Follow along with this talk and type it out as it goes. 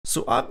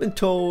So I've been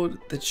told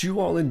that you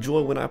all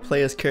enjoy when I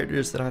play as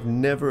characters that I've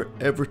never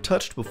ever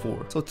touched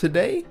before. So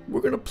today we're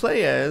gonna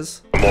play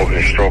as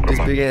this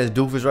big ass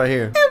doofus right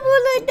here.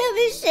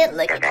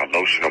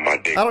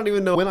 I don't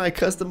even know when I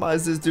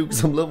customized this dude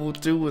because I'm level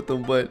 2 with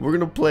him, but we're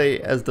gonna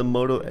play as the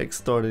Moto X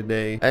Star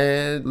today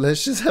and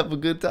let's just have a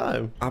good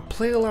time. I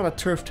play a lot of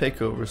turf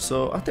takeovers,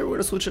 so I think we're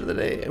gonna switch it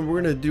today and we're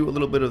gonna do a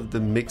little bit of the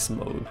mix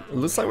mode. It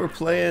looks like we're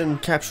playing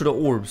capture the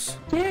orbs.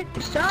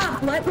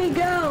 Stop, let me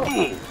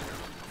go.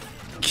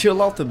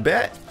 Kill off the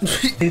bat.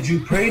 Did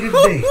you pray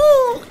today?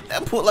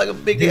 That put like a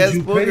big ass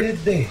booger.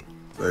 Today?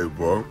 Hey,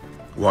 bro.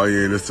 Why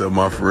you ain't accept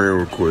my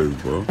friend request,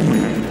 bro?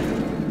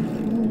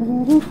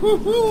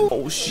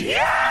 Oh shit.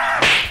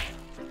 Yeah!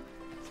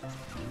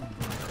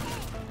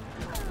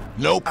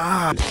 Nope.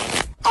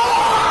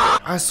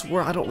 I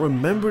swear I don't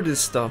remember this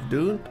stuff,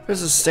 dude.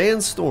 There's a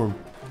sandstorm.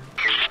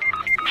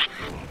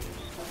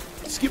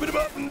 Skip it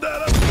up and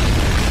down.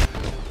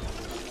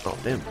 Oh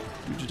damn.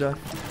 You just died.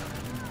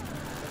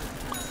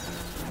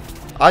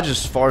 I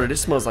just farted. It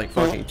smells like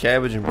fucking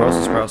cabbage and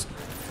Brussels sprouts.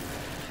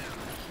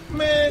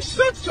 Man,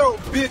 shut your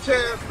bitch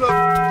ass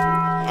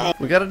up.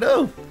 We got a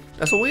dough.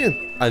 That's a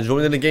win. I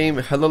joined in the game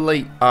hella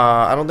late.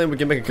 I don't think we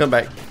can make a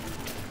comeback.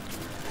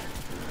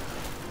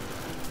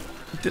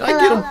 Did I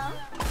get him?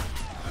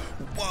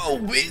 Whoa,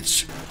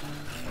 bitch.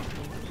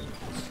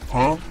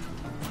 Huh?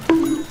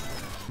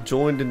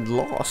 Joined and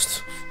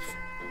lost.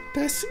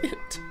 That's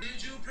it.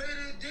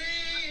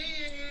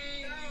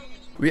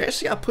 We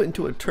actually got put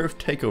into a turf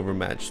takeover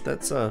match.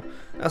 That's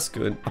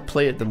good. I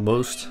play it the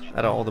most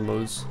out of all the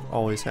modes.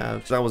 Always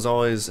have. So I was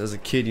always, as a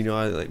kid, you know,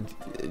 I like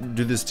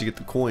do this to get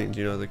the coins.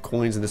 You know, the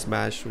coins in this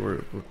match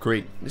were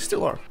great. They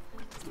still are.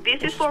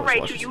 This is for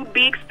Rachel, you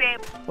big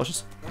fat Watch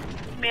this.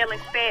 smelling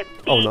fat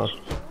bitch. Oh no.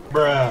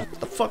 Bruh. What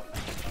the fuck?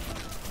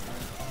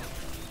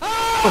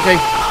 Okay.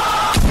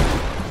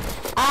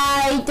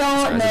 I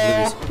don't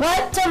know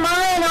what to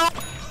mine.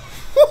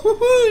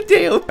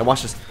 Damn. Hey,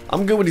 watch this.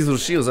 I'm good with these little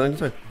shields. I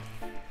think.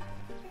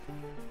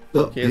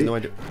 He has no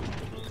idea.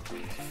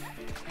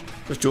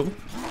 There's two of them.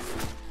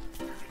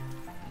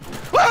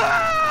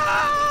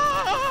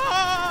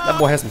 That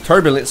boy has some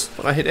turbulence.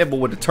 When I hit that boy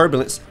with the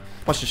turbulence,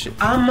 watch this shit.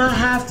 I'ma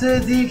have to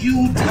dig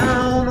you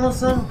down on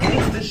some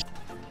gangsta shit.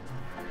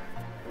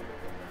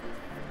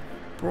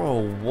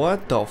 Bro,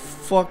 what the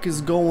fuck is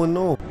going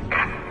on?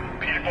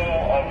 People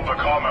of the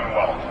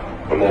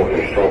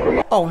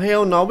Commonwealth. Oh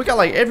hell no, we got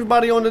like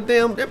everybody on the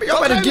damn.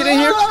 Y'all better get in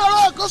here.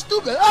 Go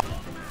stupid.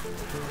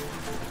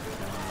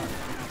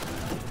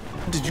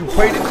 Did you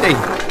pray today?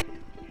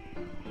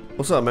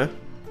 What's up, man?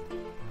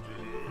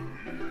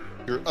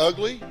 You're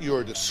ugly. You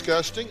are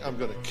disgusting. I'm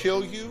gonna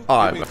kill you.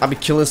 Alright, I be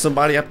killing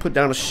somebody. I put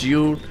down a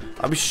shield.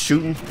 I be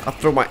shooting. I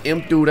throw my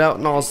imp dude out,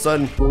 and all of a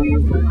sudden.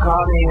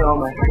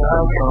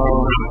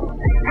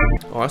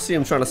 Oh, I see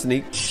him trying to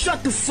sneak.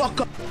 Shut the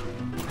fuck up.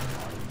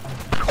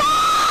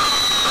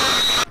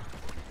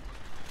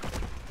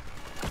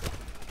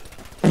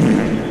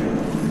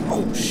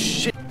 Oh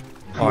shit.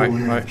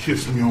 Alright.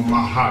 Kiss me on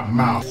my hot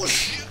mouth.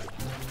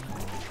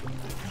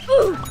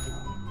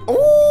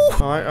 Oh!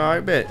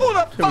 Alright, bet. Who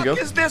the Here we go.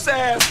 fuck is this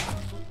ass?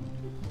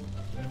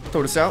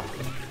 Throw this out.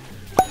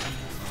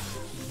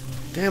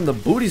 Damn, the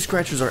booty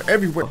scratchers are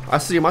everywhere. I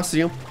see him. I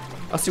see him.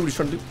 I see what he's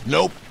trying to do.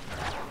 Nope.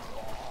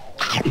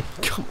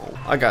 Come on.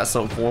 I got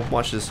something for him.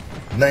 Watch this.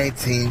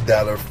 $19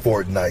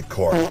 Fortnite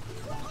card.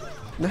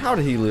 Now, how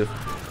did he live?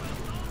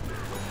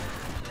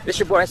 This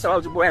your boy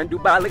Soldier Boy in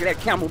Dubai. Look at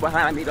that camel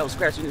behind me, those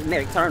scratching his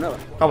neck. Turn up.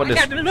 How about this?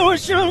 I got the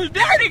newest shoes,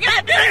 dirty,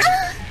 goddamn.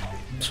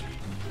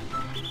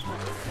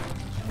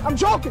 I'm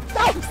joking.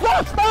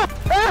 Stop.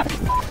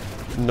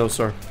 No,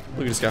 sir.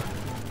 Look at this guy.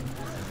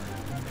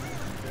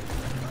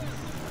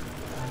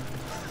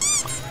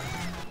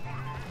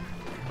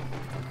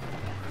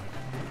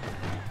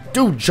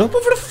 Dude, jump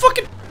over the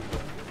fucking.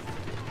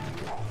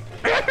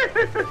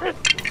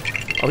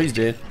 Oh, he's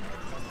dead.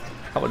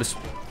 How about this?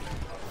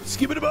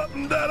 Skip it up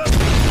and down.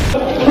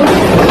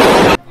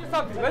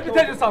 Let me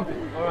tell you something.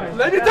 Alright.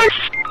 Let me tell you.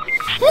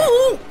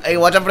 Hey,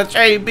 watch out for the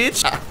train,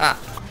 bitch.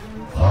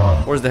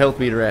 Where's the health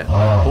meter at?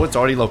 Oh, it's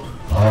already low.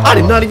 I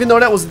did not even know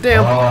that was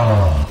damn. Bro,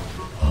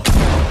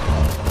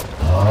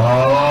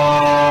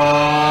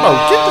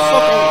 get the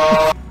fuck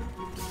out.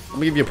 Let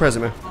me give you a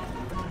present, man.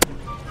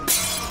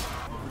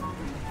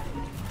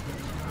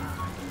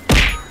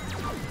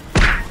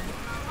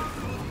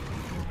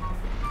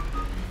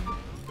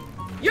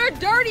 You're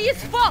dirty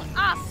as fuck.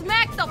 I'll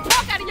smack the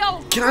fuck out of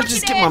your. Can I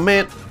just get my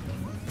man?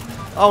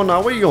 Oh no,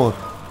 where you going?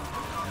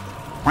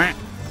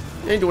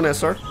 You ain't doing that,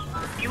 sir.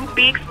 You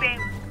big fat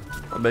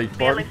I beg your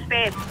smelling pardon.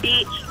 fat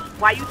bitch.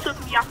 Why you took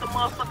me off the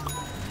motherfucker?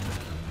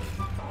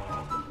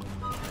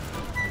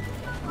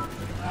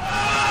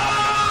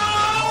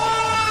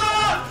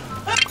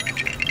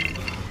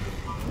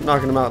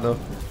 Knocking him out though.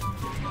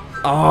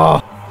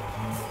 Oh.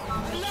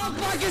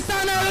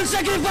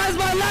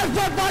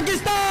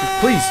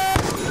 Please.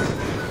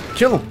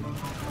 Kill him.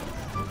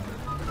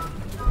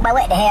 But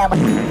what the hell?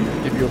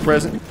 Give you a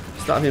present.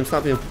 Stop him,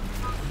 stop him.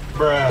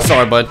 Bruh.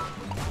 Sorry, bud.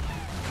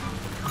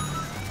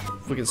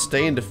 we can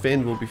stay and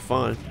defend, we'll be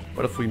fine.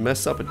 But if we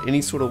mess up in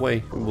any sort of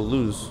way, we will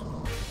lose.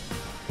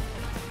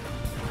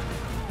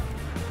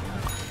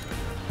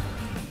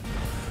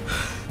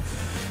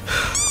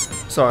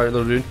 Sorry,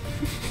 little dude.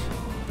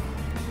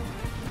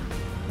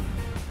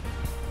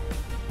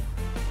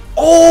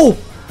 Oh!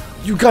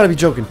 You gotta be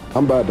joking.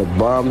 I'm about to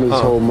bomb this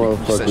whole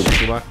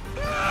motherfucker.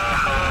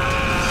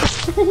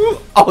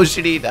 Oh,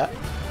 she need that.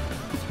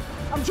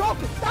 I'm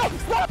joking. Stop.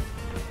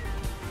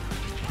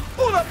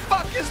 Who the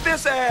fuck is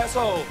this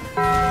asshole?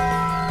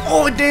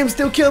 Oh, damn,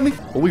 still kill me.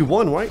 Well, we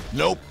won, right?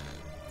 Nope.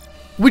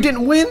 We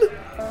didn't win?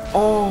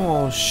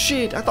 Oh,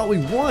 shit. I thought we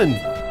won.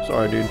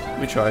 Sorry, dude.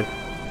 We tried.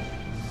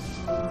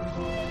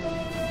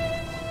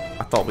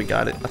 I thought we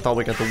got it. I thought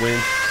we got the win.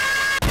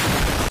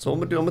 So what I'm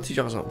gonna do, I'm gonna teach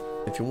y'all something.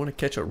 If you want to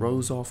catch a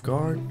Rose off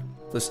guard,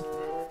 listen.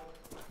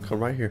 Come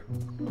right here.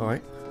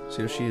 Alright?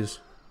 See where she is.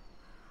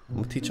 I'm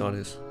gonna teach y'all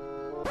this.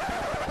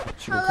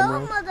 She gonna come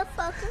around.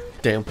 Motherfucker.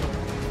 Damn.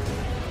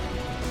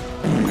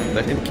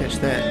 Let him catch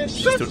that.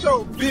 Shut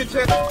your bitch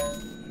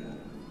ass.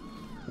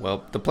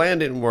 Well, the plan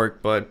didn't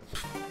work, but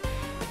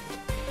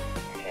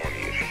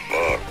Horny as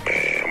fuck,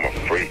 man. I'm a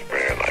freak,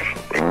 man. Like,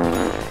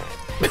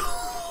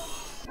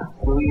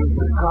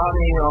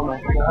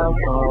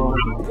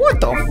 what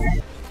the f?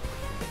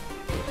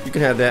 You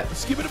can have that.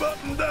 Skip it up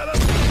and down.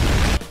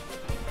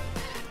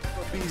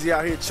 Easy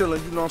out here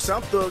chilling, you know what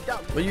I'm saying? I'm thugged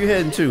out. Where you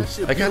heading to?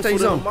 I can't tell you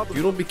something. If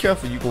you don't be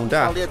careful, you gonna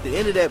die. At the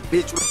end of that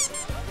bitch.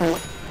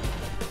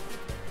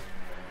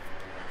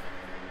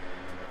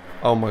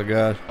 Oh my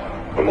god.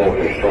 Come on,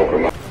 you're stronger,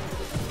 man.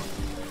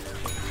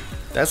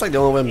 That's like the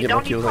only way I'm getting my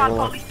Don't kills. even call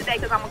the police today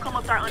because I'm gonna come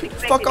up there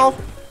unexpected. Fuck off.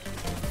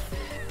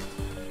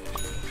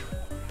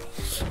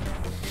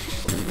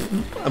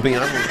 I mean,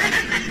 I'm.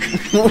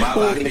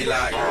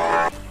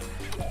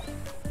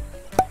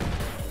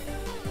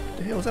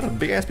 The hell, is that a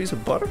big ass piece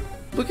of butter?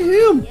 Look at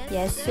him.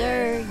 Yes,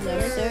 sir.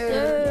 Yes,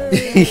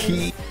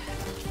 sir.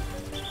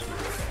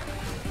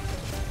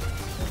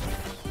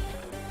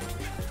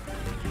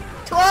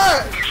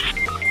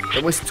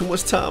 That wasted too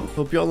much time.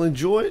 Hope y'all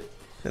enjoyed.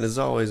 And as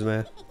always,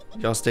 man,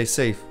 y'all stay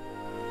safe.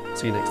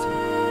 See you next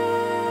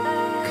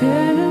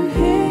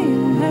time.